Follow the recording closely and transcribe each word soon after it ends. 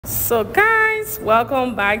So guys,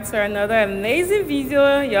 welcome back to another amazing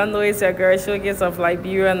video. Y'all know it's your girl Showcase of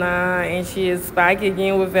Liberia now, and she is back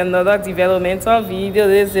again with another developmental video.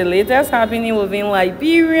 This is the latest happening within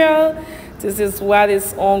Liberia. This is what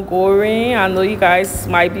is ongoing. I know you guys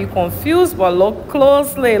might be confused, but look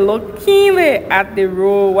closely, look keenly at the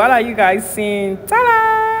road. What are you guys seeing?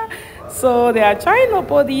 Ta-da! So they are trying to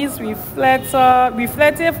put these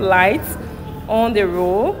reflective lights on the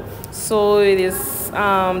road. So it is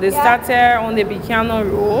they started on the Buchanan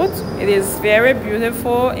Road. It is very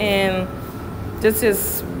beautiful, and this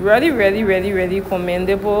is really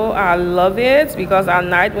commendable. I love it because at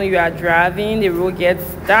night when you are driving, the road gets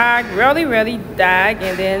dark, really dark,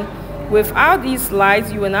 and then without these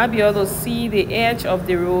lights you will not be able to see the edge of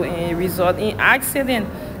the road and result in accident.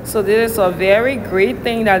 So this is a very great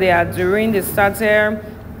thing that they are doing. They started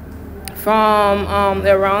from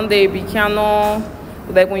around the Buchanan,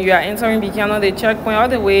 like when you are entering Buchanan, the checkpoint all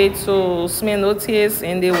the way to Smith Notice,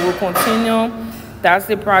 and they will continue. That's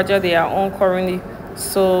the project they are on currently.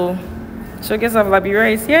 So Showcase of Liberia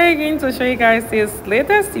is here again to show you guys this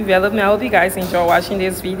latest development. I hope you guys enjoy watching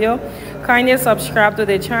this video. Kindly subscribe to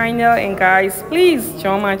the channel, and guys, please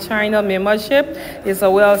join my channel membership. It's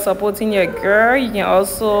a way of supporting your girl. You can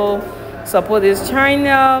also support this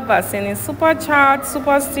channel by sending super chats,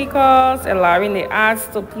 super stickers, allowing the ads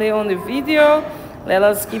to play on the video. Let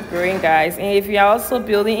us keep growing, guys. And if you are also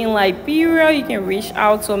building in Liberia, you can reach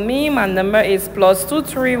out to me. My number is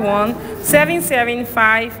 +231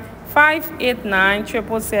 775 589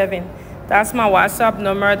 777. That's my WhatsApp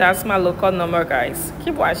number. That's my local number, guys.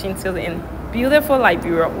 Keep watching till the end. Beautiful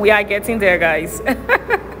Liberia. We are getting there, guys.